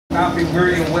Happy,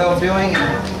 weary, and well-doing.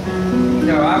 You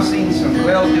know, I've seen some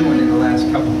well-doing in the last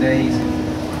couple of days.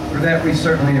 For that, we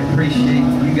certainly appreciate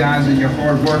you guys and your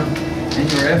hard work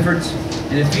and your efforts.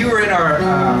 And if you were in our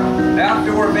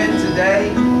outdoor event today,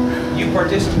 you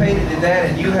participated in that,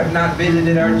 and you have not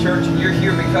visited our church, and you're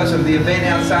here because of the event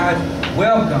outside,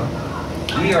 welcome.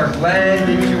 We are glad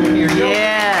that you were here.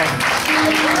 Yes.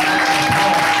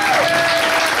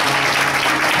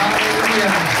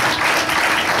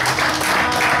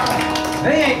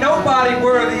 They ain't nobody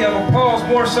worthy of applause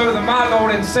more so than my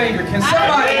Lord and Savior. Can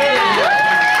somebody?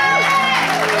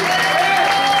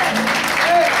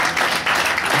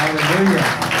 Hallelujah.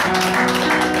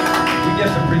 We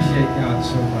just appreciate God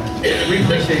so much. We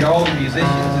appreciate all the musicians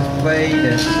that's played.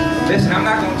 And listen, I'm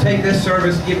not going to take this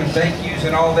service giving thank yous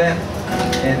and all that,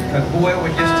 and because boy, it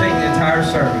would just take the entire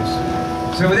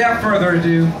service. So without further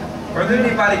ado, are there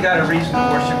anybody got a reason to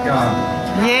worship God?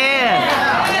 Yeah.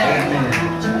 Amen.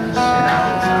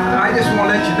 I just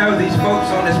want to let you know these folks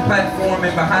on this platform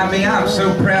and behind me, I'm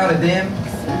so proud of them.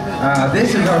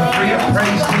 This is our Freedom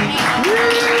Praise team.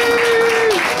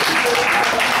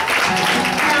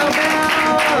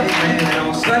 Amen. And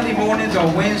on Sunday mornings,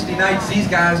 on Wednesday nights, these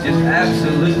guys just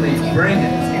absolutely bring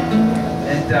it.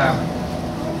 And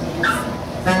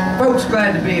folks,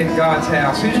 glad to be in God's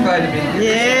house. Who's glad to be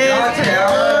in God's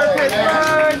house?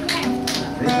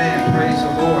 Amen. Praise the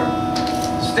Lord.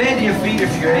 Stand to your feet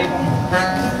if you're able.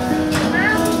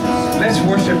 Let's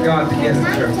worship God together,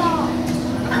 church.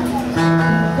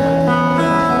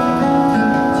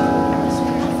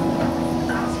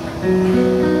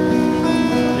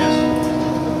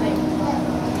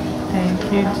 Thank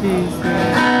you, Jesus.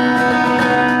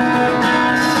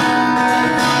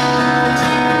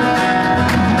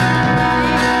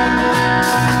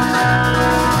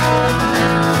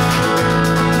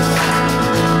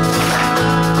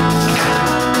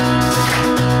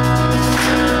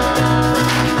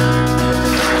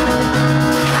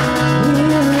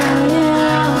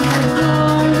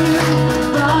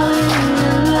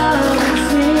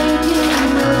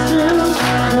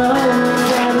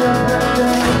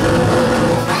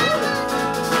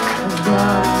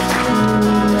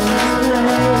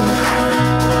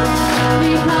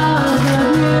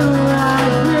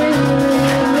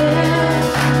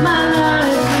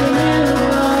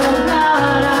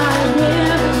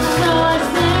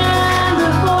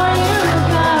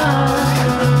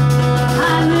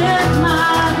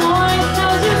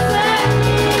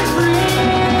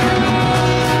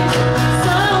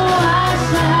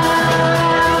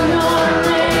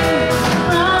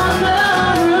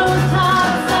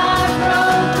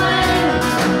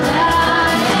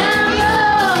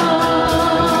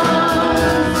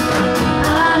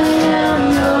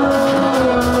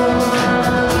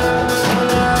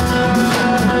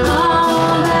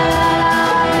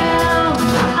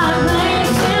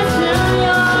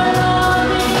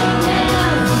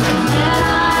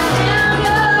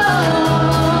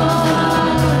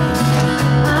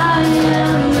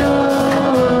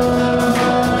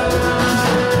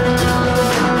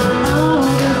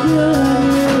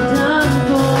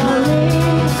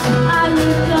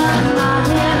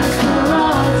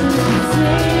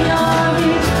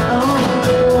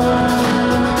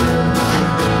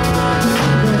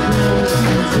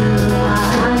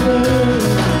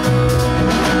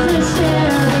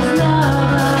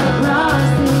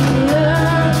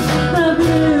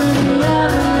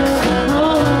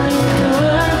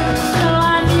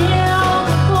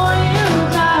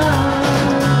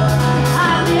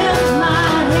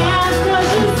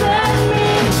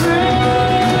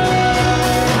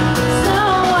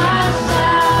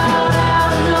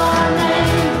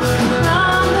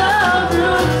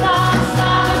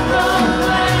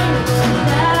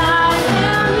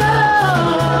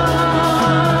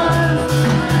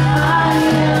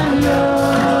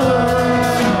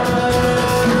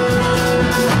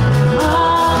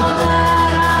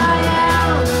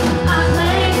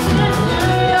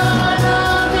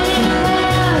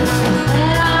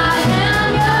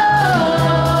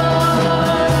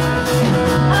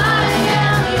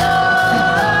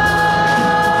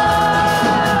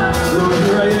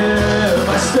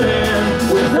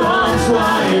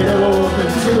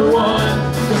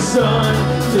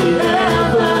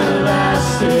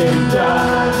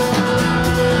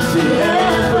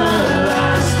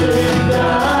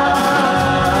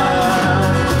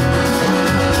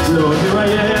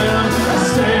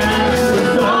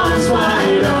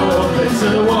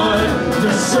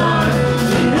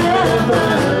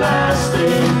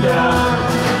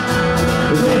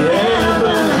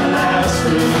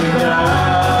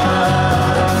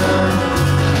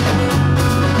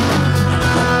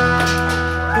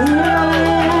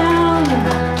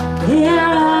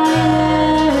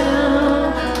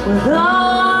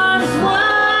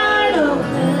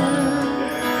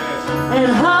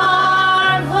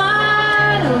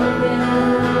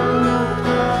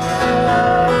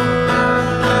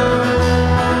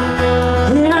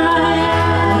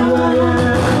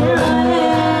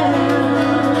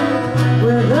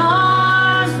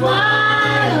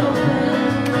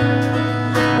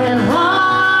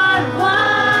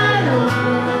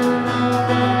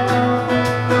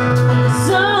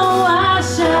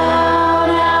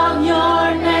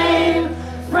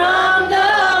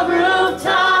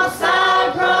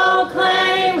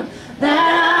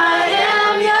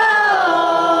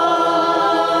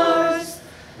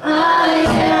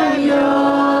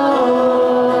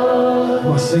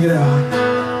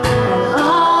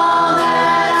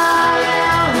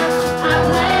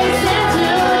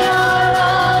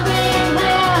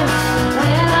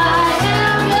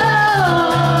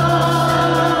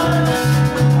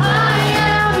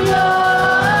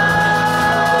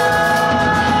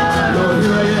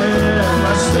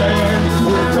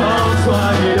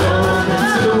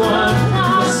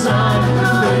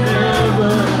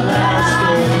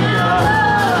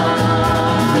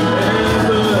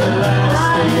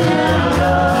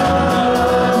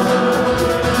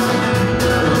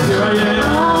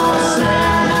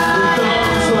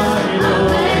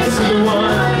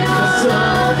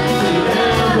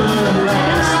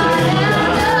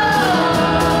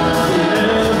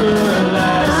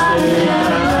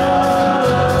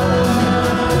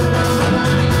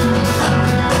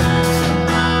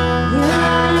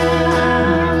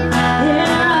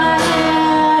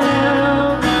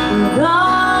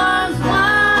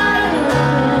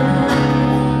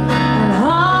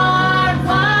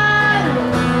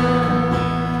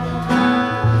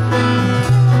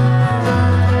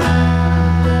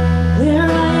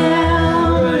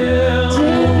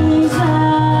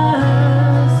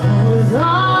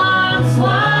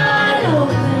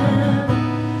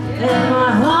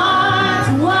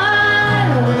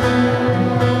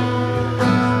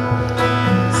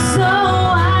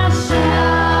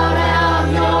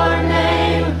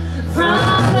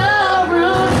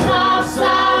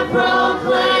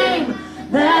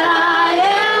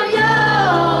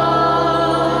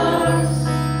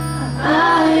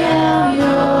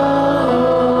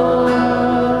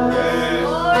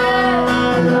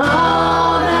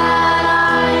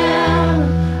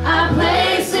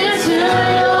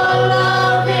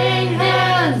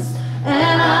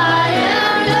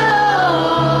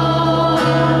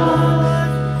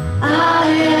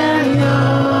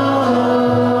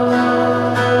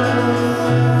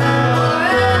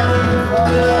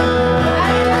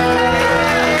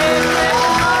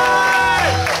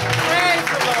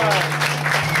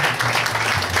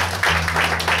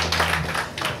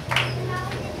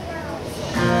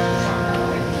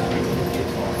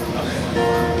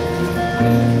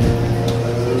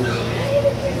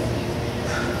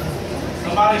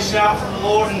 shout for the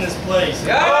Lord in this place.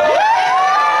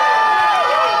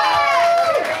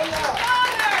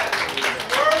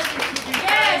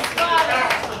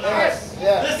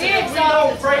 Listen, if we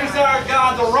don't praise our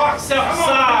God, the rocks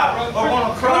outside are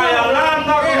going to cry out. And I'm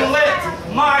not going to let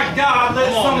my God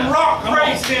let some rock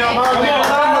praise Him. I'm not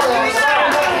going to say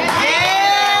nothing.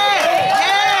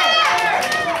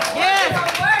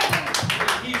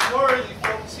 He's worthy,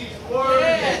 folks. He's worthy.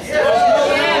 There's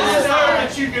nothing on this earth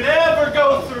that you could ever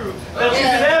go through, that you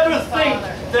could ever think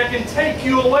that can take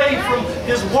you away from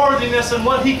His worthiness and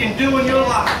what He can do in your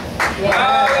life. Praise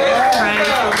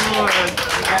the Lord.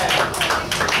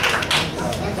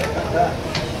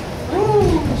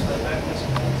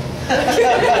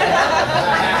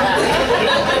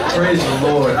 Praise the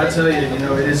Lord. I tell you,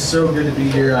 it is so good to be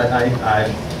here. I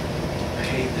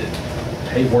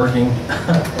hate working.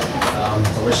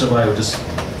 I wish somebody would just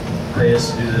pay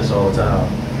us to do this all the time.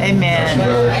 Amen.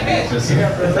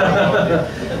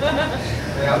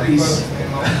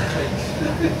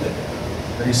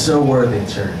 He's so worthy,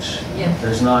 church.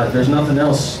 There's nothing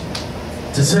else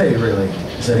to say, really,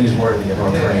 is that He's worthy of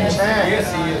our praise.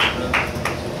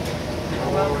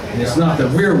 And it's not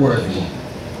that we're worthy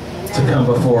to come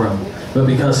before Him, but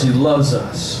because He loves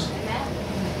us,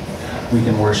 we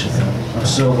can worship Him. I'm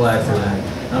so glad for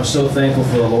that. I'm so thankful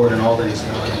for the Lord and all that He's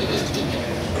done.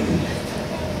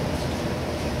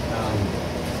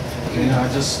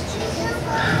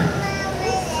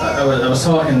 I was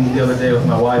talking the other day with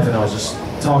my wife, and I was just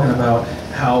talking about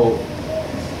how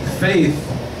faith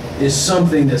is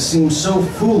something that seems so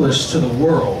foolish to the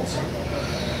world,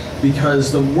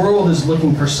 because the world is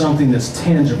looking for something that's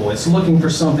tangible. It's looking for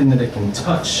something that it can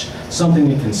touch,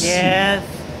 something it can see. Yes.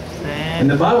 And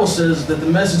the Bible says that the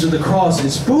message of the cross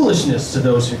is foolishness to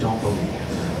those who don't believe.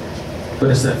 But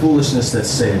it's that foolishness that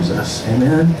saves us.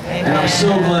 Amen? Amen. And I'm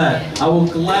so glad. I will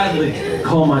gladly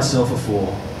call myself a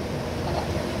fool.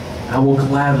 I will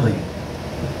gladly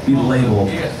be labeled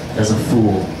as a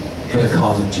fool for the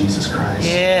cause of Jesus Christ.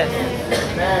 Yes.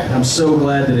 And I'm so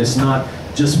glad that it's not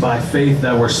just by faith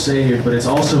that we're saved, but it's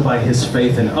also by His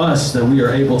faith in us that we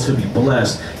are able to be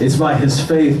blessed. It's by His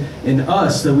faith in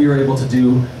us that we are able to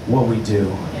do what we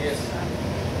do.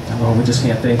 And Lord, we just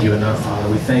can't thank You enough, Father.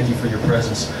 We thank You for Your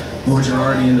presence. Lord, You're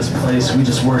already in this place. We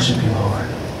just worship You, Lord.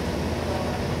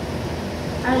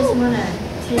 I just want to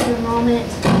take a moment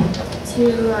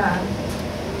to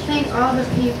thank all the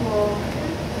people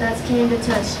that came to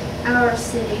touch our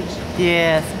city.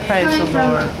 Yes. Praise the Coming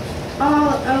from Lord.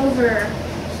 all over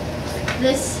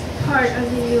this part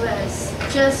of the U.S.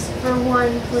 just for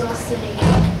one little city.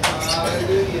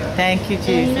 Thank you, And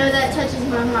Jesus. that touches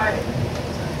my heart.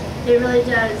 It really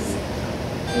does.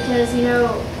 Because,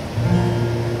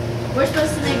 we're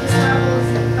supposed to make disciples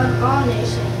of all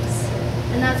nations.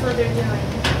 And that's what they're doing.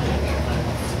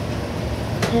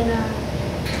 And I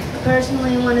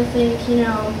personally want to thank,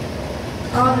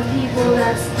 all the people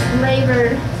that's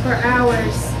labored for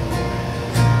hours.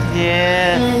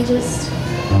 Yes. And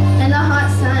in the hot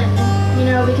sun,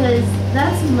 because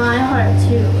that's my heart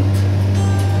too.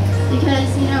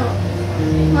 Because,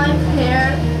 my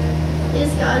prayer is,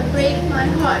 God, break my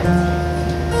heart.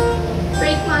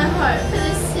 Break my heart for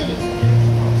this city.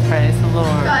 Praise the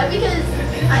Lord. God, because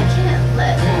I can't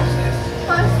let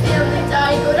my family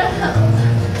die, go to hell.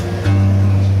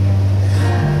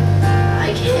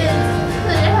 I can't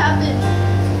let it happen.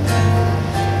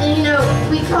 And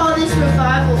we call this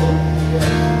revival.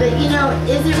 But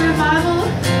is it revival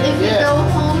if we go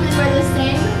home and we're the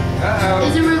same?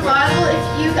 Is it revival if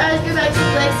you guys go back to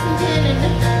Lexington and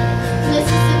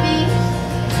Mississippi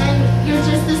and you're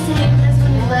just the same as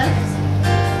when you left?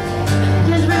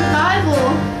 Because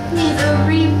revival means a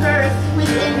rebirth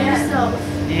within yourself.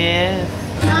 Yes.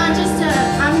 Not just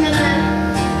I'm gonna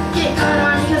get God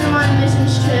on because I'm on a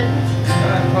missions trip.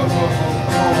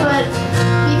 But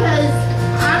because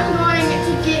I'm going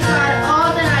to get God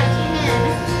all that I can.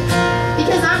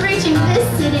 Because I'm reaching this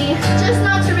city, just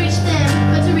not to reach them,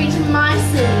 but to reach my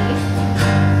city.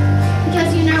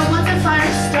 Because once a fire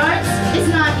starts,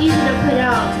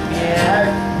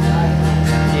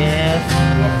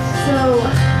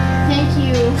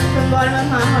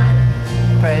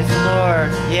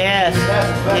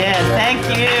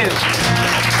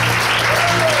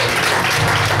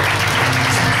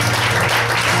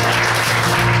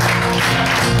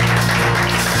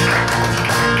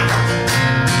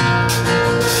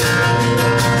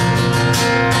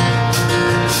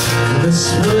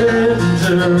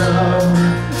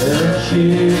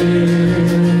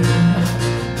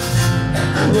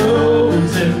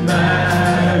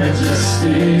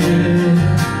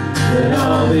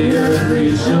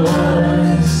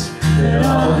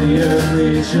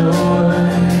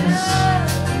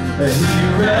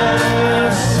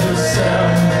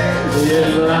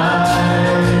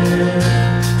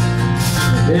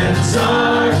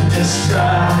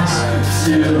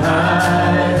 too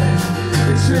high.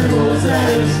 It trembles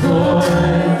at His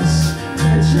voice.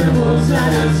 It trembles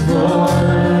at His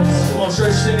voice. Come on,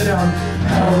 church, sing it out.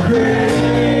 How great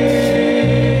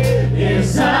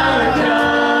is our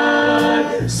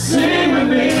God? Sing with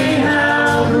me.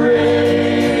 How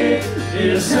great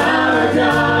is our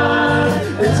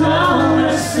God? Let's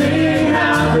all sing.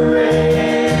 How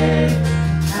great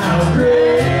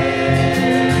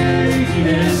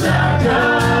is our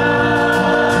God?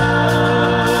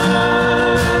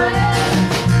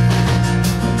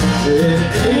 In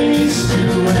age to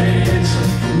age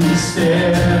He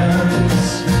stands.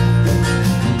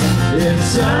 In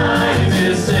time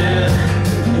is in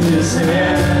His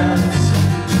hands.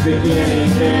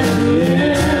 Beginning and the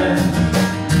end.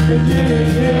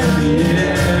 Beginning and the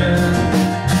end.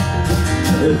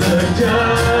 The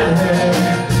Godhead,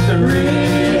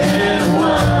 three in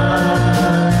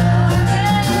one.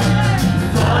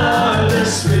 Father,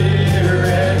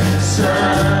 Spirit,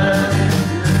 Son,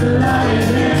 the Lion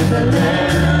and the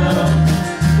Lamb,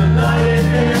 the Lion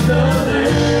and the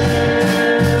Lamb.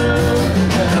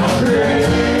 How great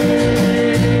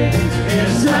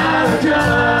is our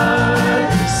God?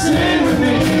 Sing with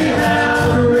me, how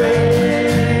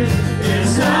great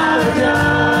is our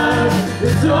God?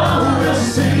 It's all we'll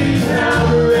sing, how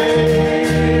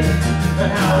great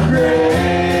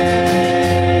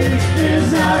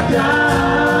is our God?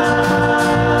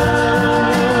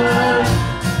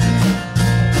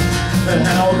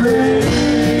 How great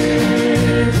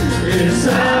is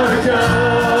our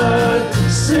God?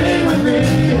 Sing with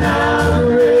me, how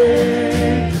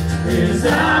great is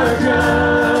our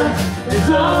God? It's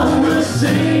all we'll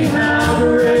sing, how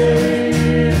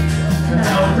great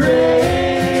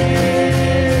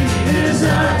is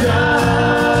our God.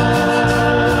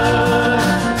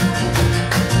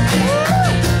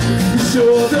 So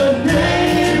the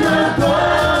name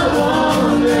above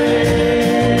all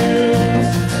names,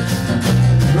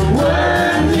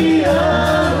 worthy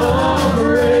of all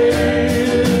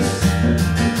praise,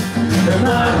 and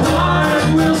my heart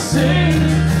will sing,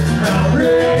 how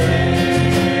great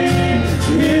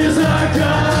is our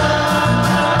God.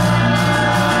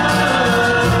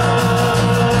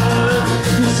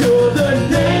 So the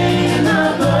name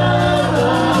above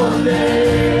all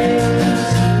names,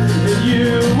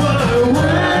 you are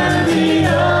worthy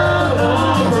of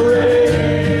all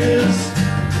praise,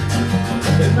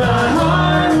 and my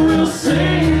heart will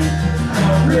sing,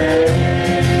 how great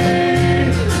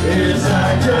is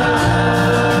our God.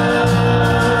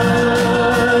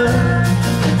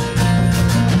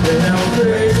 And how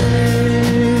great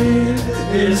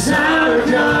is our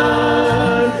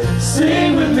God?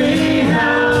 Sing with me,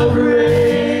 how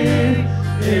great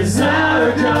is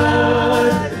our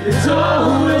God? It's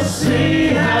all we'll see,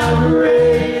 how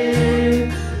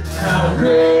great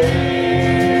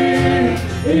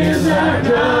is our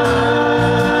God.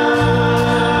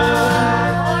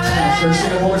 Church,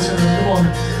 sing it one more time, come on.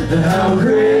 How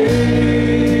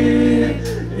great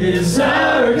is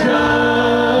our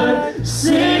God?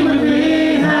 Sing with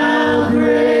me, how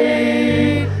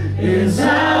great is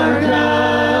our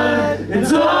God?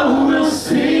 It's all we'll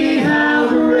see, how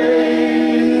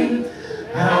great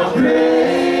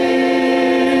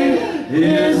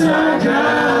is our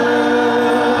God.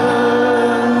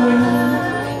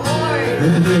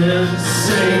 And then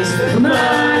sings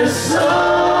my soul,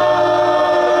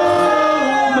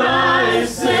 my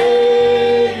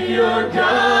Savior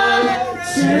God,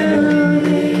 to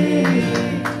thee.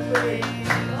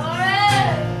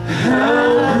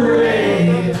 How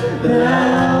great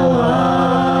thou art,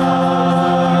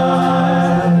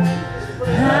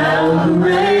 how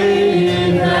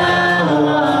great thou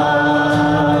art.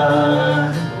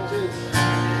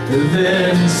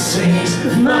 Then sings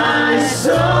my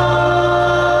soul,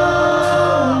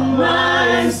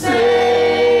 my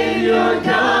Savior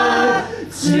God,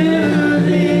 to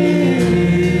thee.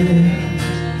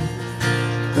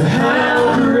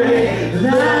 How great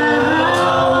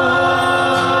thou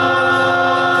art,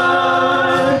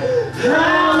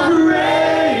 how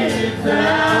great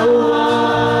thou art.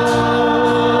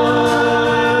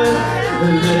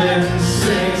 Then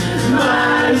sings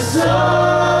my soul,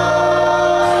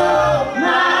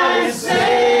 my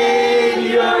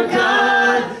Savior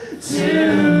God, to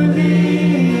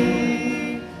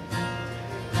thee.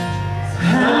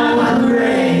 How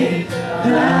great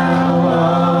thou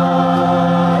art,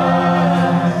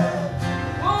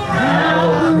 how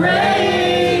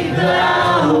great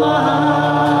thou art.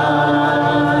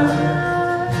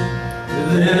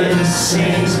 Then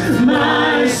sings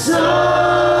my soul,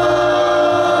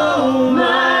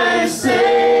 my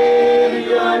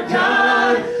Savior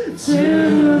God, to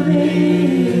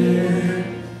thee.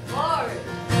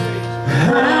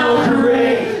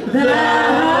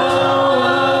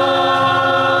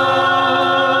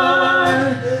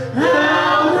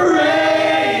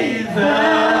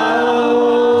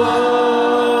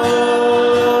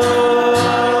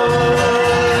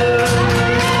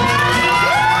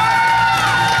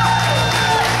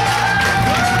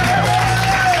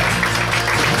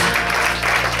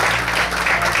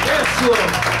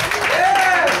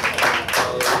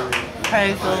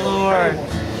 Praise the Lord.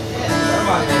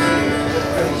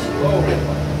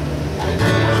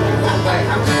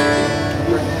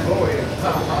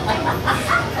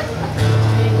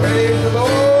 Praise the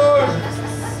Lord.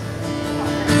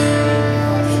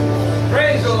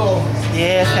 Praise the Lord.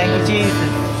 Yes, thank you,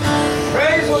 Jesus.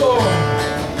 Praise the Lord.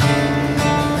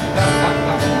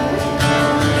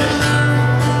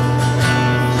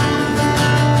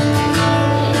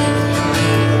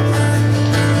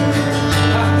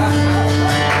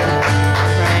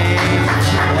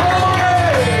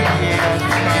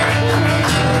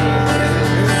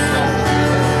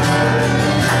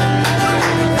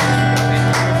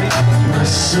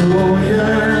 soul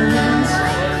yearns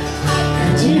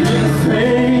and even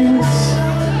faints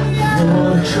for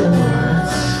the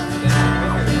chords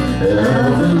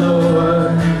of the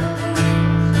Lord.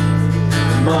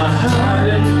 My heart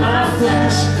and my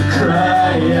flesh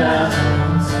cry out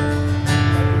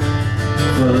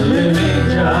for the living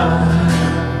God.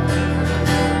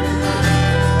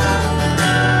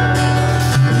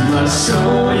 My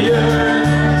soul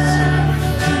yearns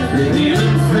and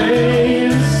even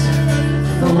faints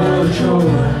for the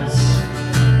chords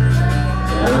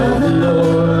of the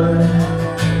Lord.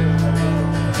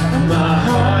 My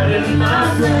heart and my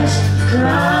flesh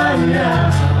cry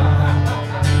out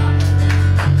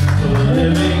for the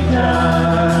living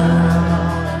God.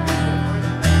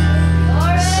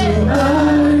 So I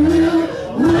will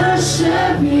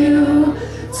worship you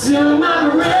till my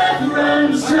breath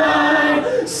runs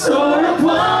dry. Soar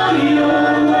upon your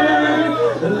word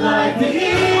like the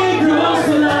eagle's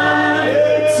fly.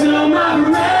 Till my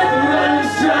breath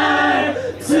runs dry.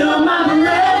 Till my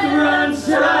breath runs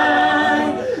dry.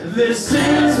 This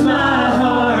is my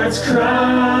heart's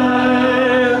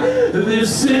cry.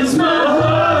 This is my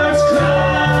heart's cry.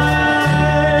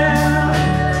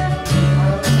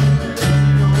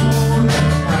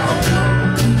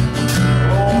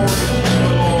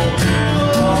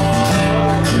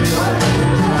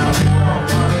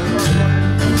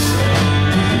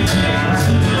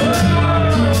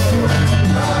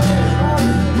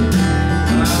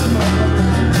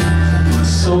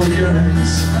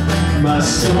 My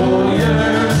soul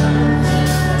yearns,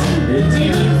 it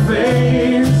even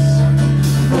faints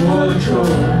for the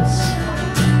chords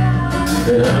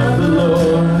of the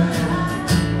Lord.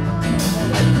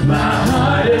 My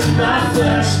heart and my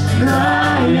flesh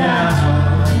cry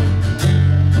out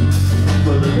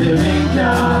for the living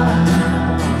God.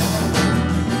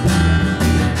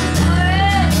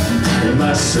 And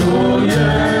my soul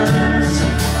yearns,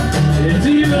 it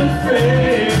even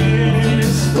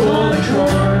faints for the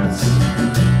chords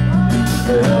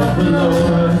of the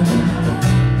Lord.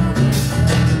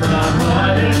 My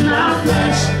heart and my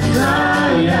flesh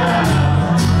cry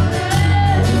out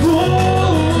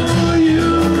for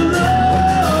you,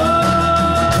 Lord.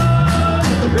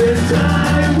 And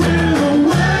I will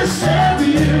worship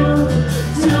you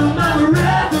till my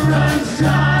breath runs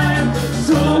dry.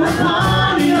 Soar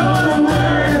upon your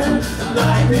word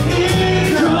like the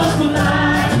eagle's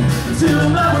fly. Till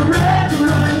my breath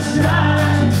runs dry.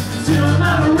 Till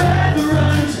my breath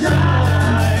runs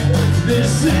dry.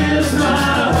 This is my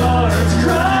heart's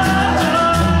cry.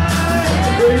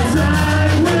 And I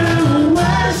will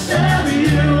worship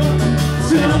you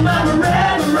till my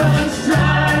breath runs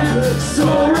dry.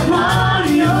 Soar upon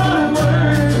your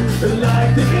word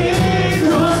like the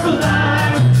eagle's fly.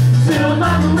 Till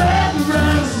my breath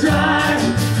runs dry.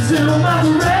 Till my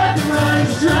breath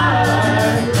runs dry.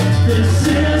 This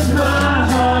is my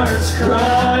heart's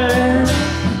cry.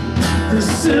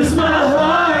 This is my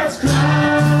heart's cry.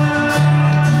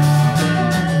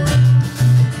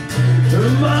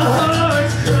 My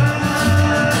heart's cry.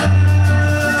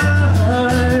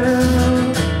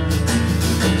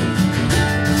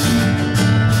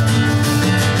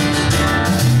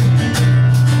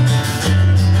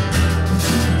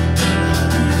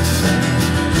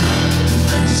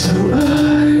 So I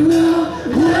will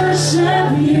worship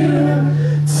you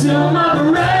till my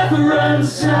breath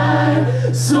runs dry.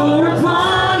 Soar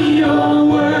upon your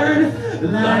word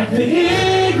like the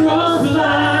eagle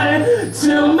fly.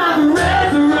 Till my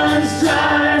breath runs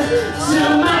dry.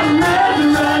 Till my breath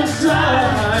runs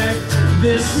dry.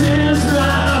 This is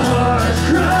my heart's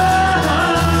cry.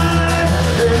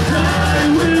 And I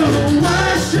will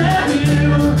worship you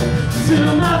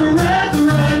till my breath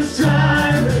runs dry.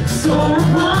 Soar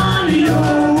upon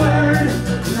your word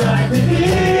like the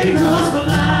eagle's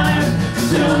fly.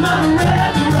 Till my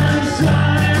breath runs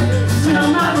dry. Till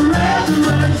my breath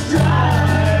runs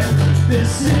dry.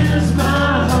 This is my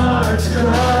heart's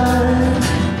cry.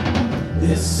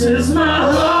 This is my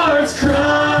heart's cry.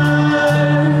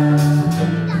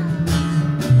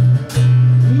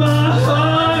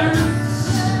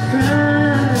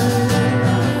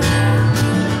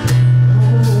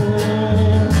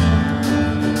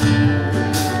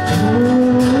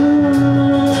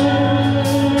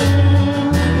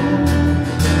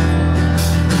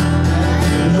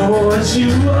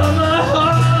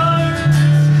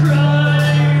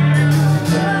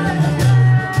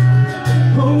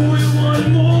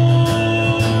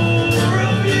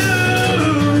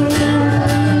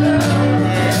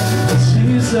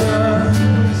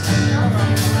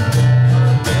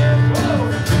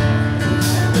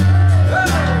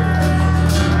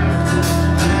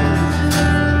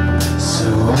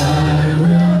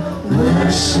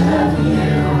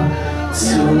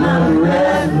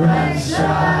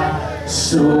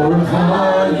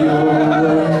 on your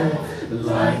word,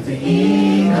 like the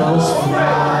eagles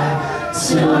fly,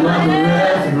 till my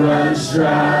breath runs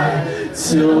dry,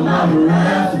 till my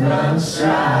breath runs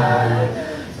dry.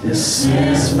 This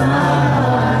is my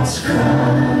heart's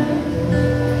cry.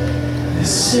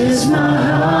 This is my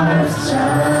heart's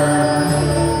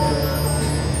cry.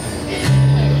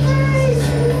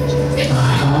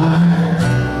 My heart's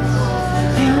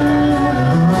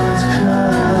cry.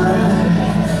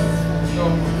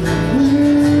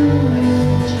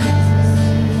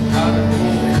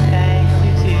 Thank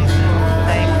you, Jesus.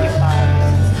 Thank you, Father.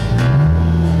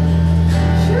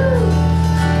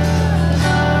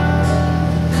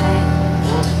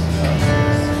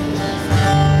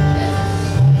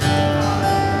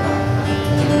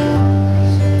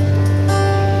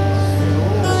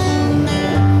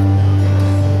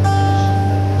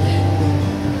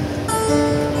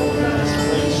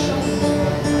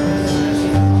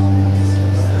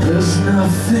 There's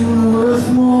nothing worth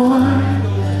more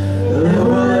that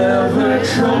will ever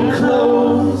come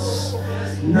close.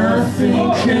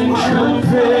 Nothing can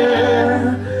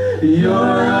compare. You're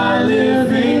our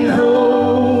living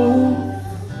hope.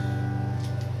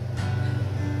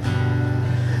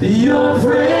 Your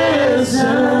presence.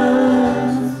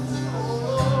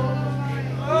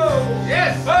 Oh,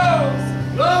 yes, oh,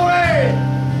 glory!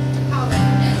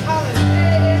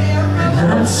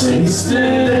 I've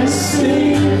tasted and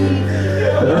seen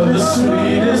of the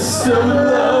sweetest of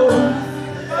love,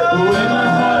 when my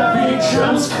heart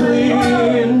becomes clean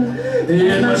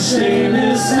and my shame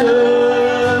is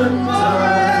undone.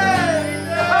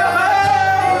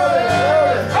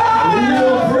 In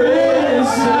your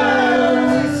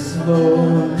presence,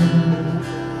 Lord.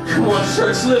 Come on,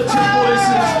 church, lift your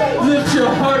voices, lift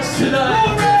your hearts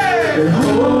tonight. And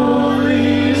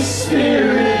Holy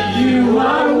Spirit, you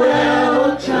are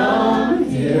welcome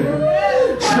here.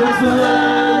 Come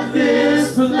flood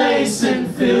this place and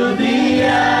fill the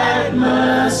atmosphere.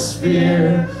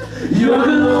 Your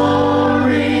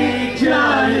glory,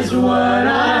 God, is what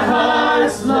our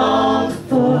hearts long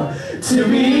for. To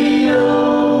be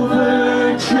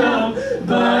overcome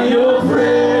by your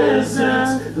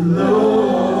presence, Lord.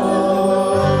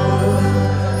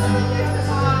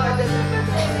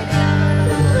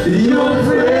 Your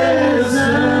presence.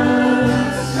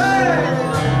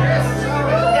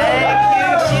 Thank you,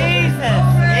 Jesus.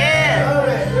 Yes.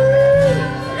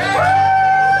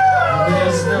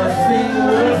 There's nothing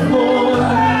worth more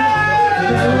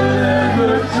that will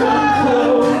ever come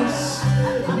close.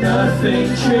 Nothing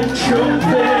can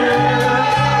compare.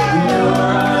 You're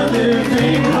our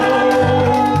living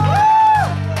hope.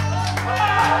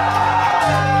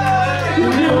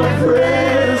 In your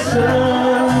presence.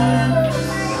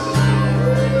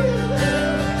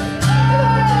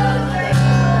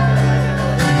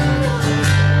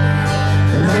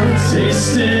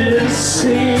 Tasted and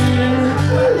seen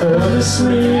of the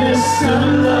sweetest of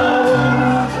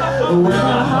love, when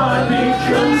my heart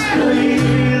becomes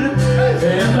clean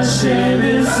and my shame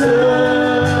is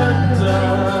undone.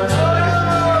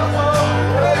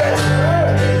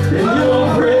 In your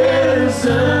presence,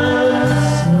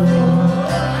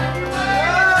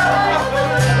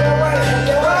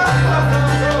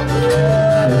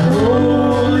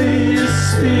 Holy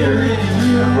Spirit,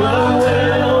 you are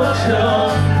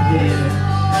welcome.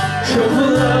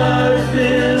 Flood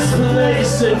this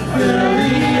place and fill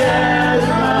the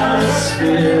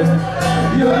atmosphere.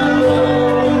 Your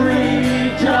glory,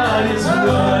 God, is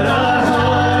what our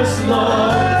hearts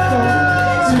long for.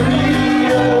 To be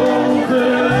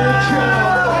overcome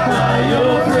by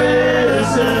your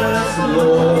presence,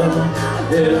 Lord.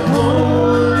 And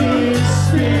Holy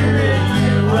Spirit,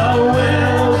 you are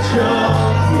welcome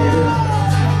here.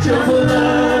 To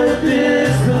flood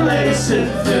this place and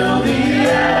fill the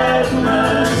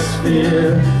atmosphere.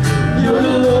 Your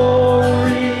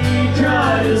glory,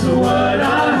 God, is what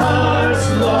our hearts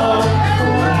long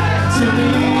for. To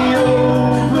be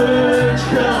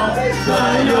overcome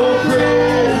by your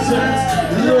presence,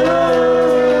 Lord.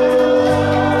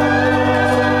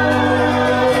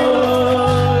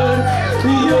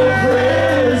 Your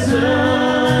presence,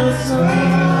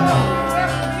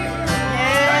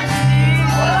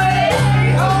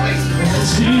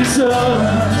 Jesus.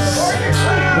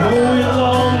 Oh,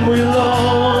 we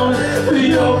long for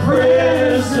your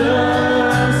presence,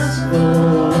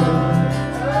 Lord.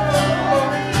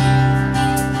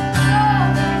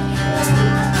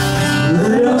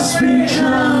 Let us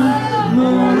become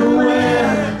more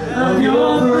aware of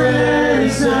your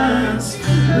presence.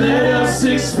 Let us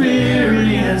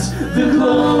experience the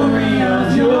glory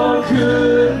of your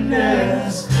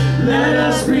goodness. Let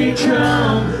us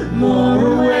become more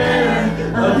aware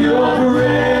of your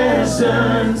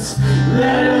presence.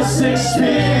 Let us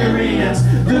experience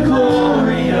the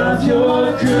glory of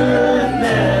your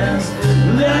goodness.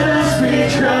 Let us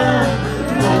become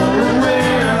more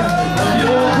aware of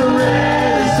your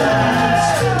presence.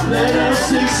 Let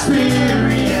us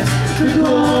experience the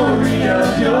glory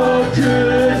of your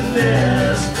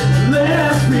goodness. Let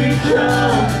us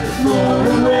become more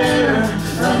aware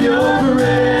of your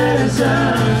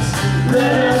presence.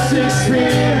 Let us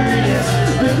experience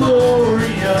the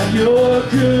glory of your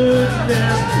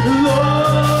goodness.